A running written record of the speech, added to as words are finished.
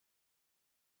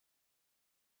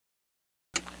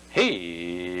Here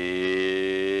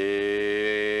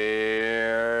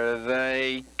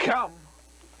they come.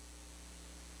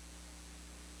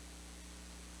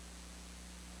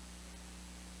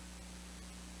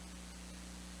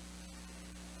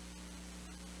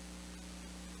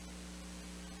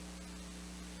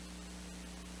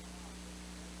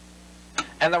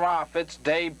 And they're off. It's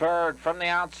Daybird. From the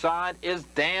outside is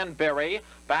Danbury.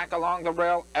 Back along the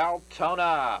rail,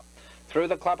 Altona. Through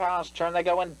the clubhouse turn they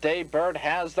go, and Daybird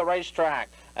has the racetrack.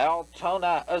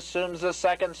 Altona assumes the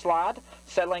second slot.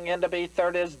 Settling in to be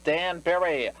third is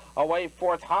Danbury. Away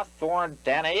fourth, Hawthorne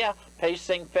Danny.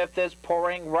 Pacing fifth is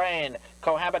Pouring Rain.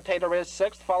 Cohabitator is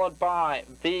sixth, followed by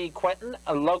V. Quentin,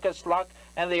 Locust Luck,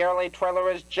 and the early trailer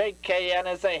is JKN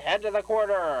as they head to the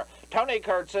quarter. Tony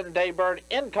Kurtz and Daybird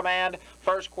in command.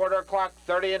 First quarter clock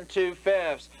 30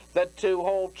 2/5. The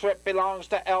two-hole trip belongs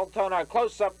to Altona.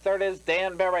 Close up third is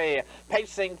Danbury.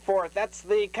 Pacing fourth, that's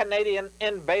the Canadian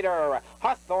Invader.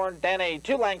 Hawthorne Danny,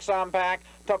 2 lengths on back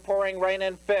to Pouring Rain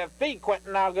in fifth. V.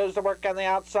 Quentin now goes to work on the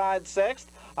outside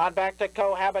sixth. On back to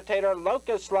Cohabitator,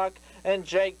 Locust Luck, and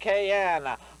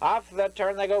JKN. Off the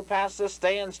turn they go past the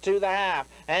stands to the half,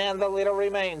 and the leader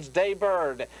remains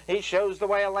Daybird. He shows the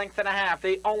way 1.5 lengths,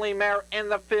 the only mare in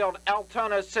the field.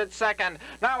 Altona sits second.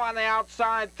 Now on the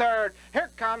outside third, here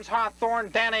comes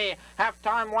Hawthorne Danny.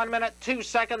 Halftime 1 minute 2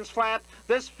 seconds flat.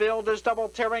 This field is double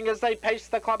tearing as they pace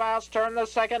the clubhouse turn the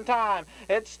second time.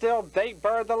 It's still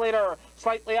Daybird the leader.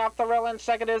 Slightly off the rail in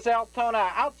second is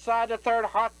Altona. Outside to third,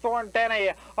 Hawthorne Danny.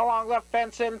 Along the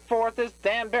fence in fourth is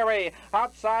Danbury.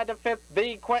 Outside to fifth,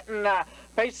 V. Quentin.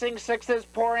 Facing sixth is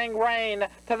Pouring Rain.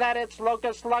 To that it's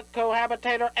Locust Luck,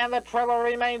 Cohabitator, and the trailer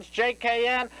remains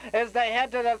JKN as they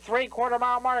head to the 3/4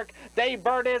 mile mark.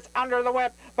 Daybird is under the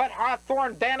whip, but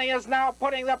Hawthorne Danny is now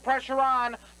putting the pressure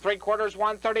on. 3/4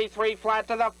 133 flat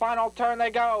to the final turn they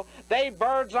go.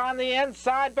 Daybird's on the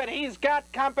inside, but he's got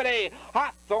company.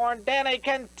 Hawthorne Danny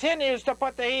continues to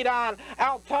put the heat on.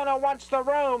 Altona wants the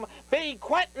room. B.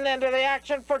 Quentin into the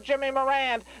action for Jimmy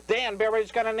Morand.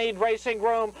 Danbury's going to need racing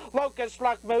room. Locust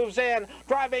Luck moves in,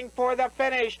 driving for the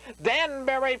finish.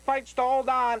 Danbury fights to hold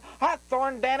on.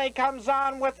 Hawthorne Danny comes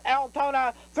on with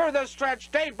Altona through the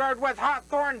stretch. Daybird with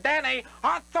Hawthorne Danny.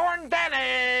 Hawthorne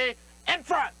Danny in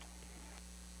front.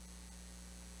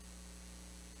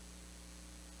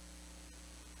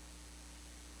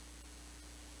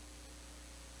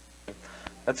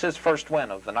 That's his first win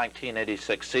of the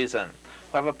 1986 season.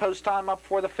 We have a post time up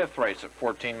for the 5th race at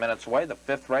 14 minutes away. The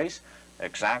 5th race,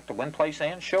 exact win, place,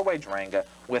 and show wagering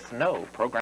with no program.